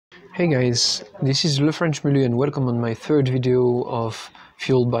Hey guys, this is Le French Mulu and welcome on my third video of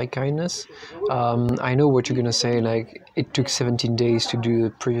Fueled by Kindness. I know what you're gonna say, like it took 17 days to do the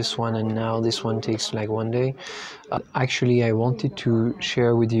previous one and now this one takes like 1 day. Actually, I wanted to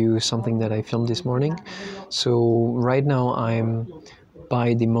share with you something that I filmed this morning. So right now I'm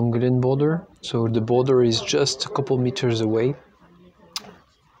by the Mongolian border. So the border is just a couple meters away.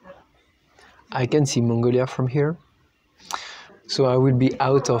 I can see Mongolia from here. So I will be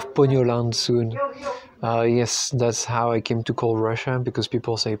out of PONYO-LAND soon. Yes, that's how I came to call Russia, because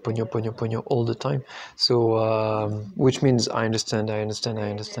people say Ponyo, Ponyo, Ponyo all the time. So, which means I understand.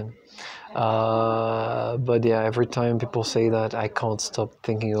 But yeah, every time people say that, I can't stop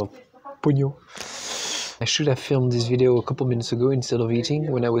thinking of Ponyo. I should have filmed this video a couple minutes ago instead of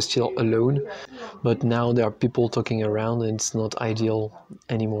eating, when I was still alone. But now there are people talking around and it's not ideal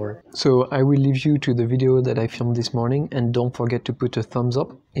anymore. So I will leave you to the video that I filmed this morning, and don't forget to put a thumbs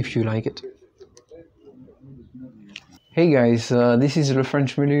up if you like it. Hey guys, this is Le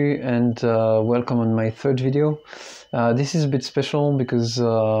French Mulu and welcome on my third video. This is a bit special because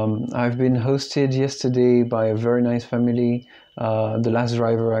I've been hosted yesterday by a very nice family. The last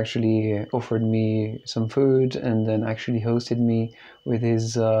driver actually offered me some food and then actually hosted me with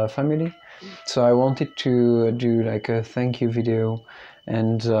his family. So I wanted to do like a thank you video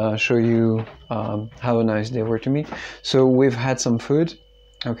and show you how nice they were to me. So we've had some food,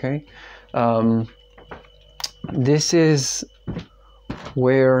 okay? This is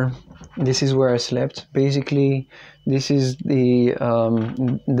where I slept. Basically, this is the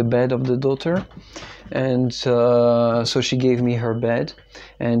bed of the daughter, and so she gave me her bed,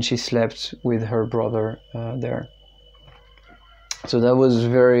 and she slept with her brother there. So that was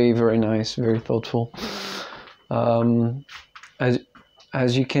very, very nice, very thoughtful.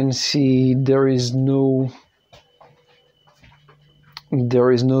 As you can see, there is no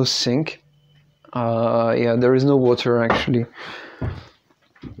sink. Yeah, there is no water actually.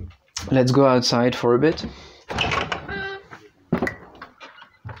 Let's go outside for a bit.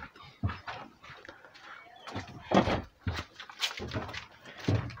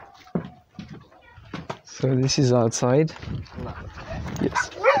 So this is outside.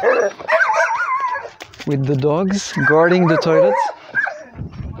 Yes. With the dogs guarding the toilet.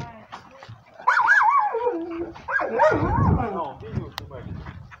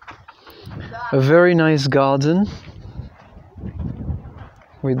 A very nice garden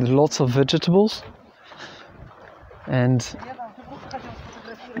with lots of vegetables, and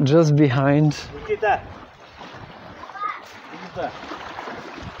just behind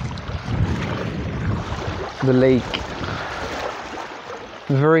the lake.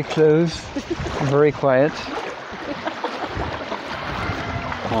 Very close, very quiet.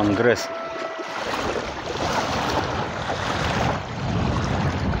 On grass.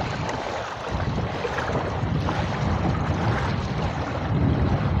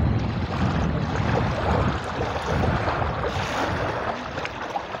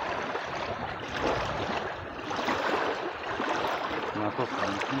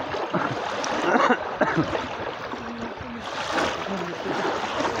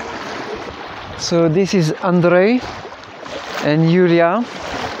 So this is Andrei and Yulia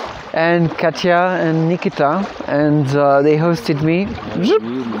and Katya and Nikita, and they hosted me.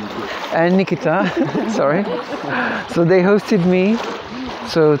 And Nikita, sorry. So they hosted me.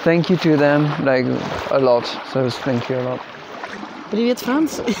 So thank you to them, like a lot. So thank you a lot. Привет,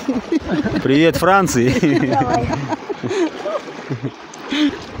 Франция. Привет, Франции.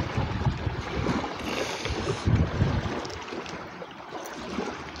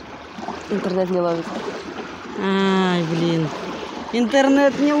 Интернет не ловит. Ай, блин.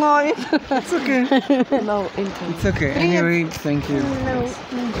 Интернет не ловит. It's okay. No, internet. It's okay. Anyway, thank you.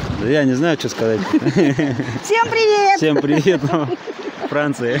 Да я не знаю, что сказать. Всем привет! Всем привет, ну,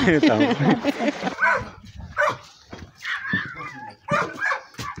 Франция. Там.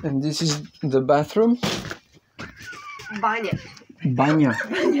 And this is the bathroom. Баня. Banya.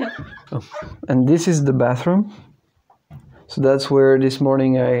 Oh. And this is the bathroom. So that's where this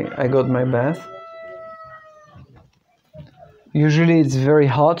morning I got my bath. Usually it's very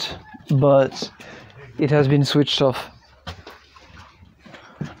hot, but it has been switched off.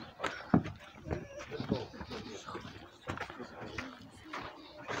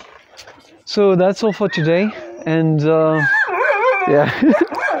 So that's all for today, and yeah.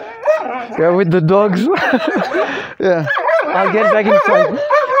 Yeah, with the dogs. Yeah, I'll get back inside.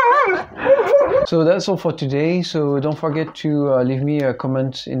 So that's all for today. So don't forget to leave me a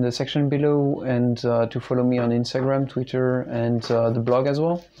comment in the section below, and to follow me on Instagram, Twitter, and the blog as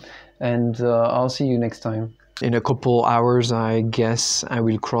well. And I'll see you next time. in a couple hours, I guess, I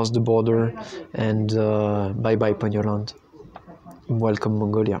will cross the border and bye bye PONYO-LAND. Welcome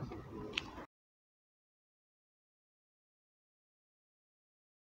Mongolia.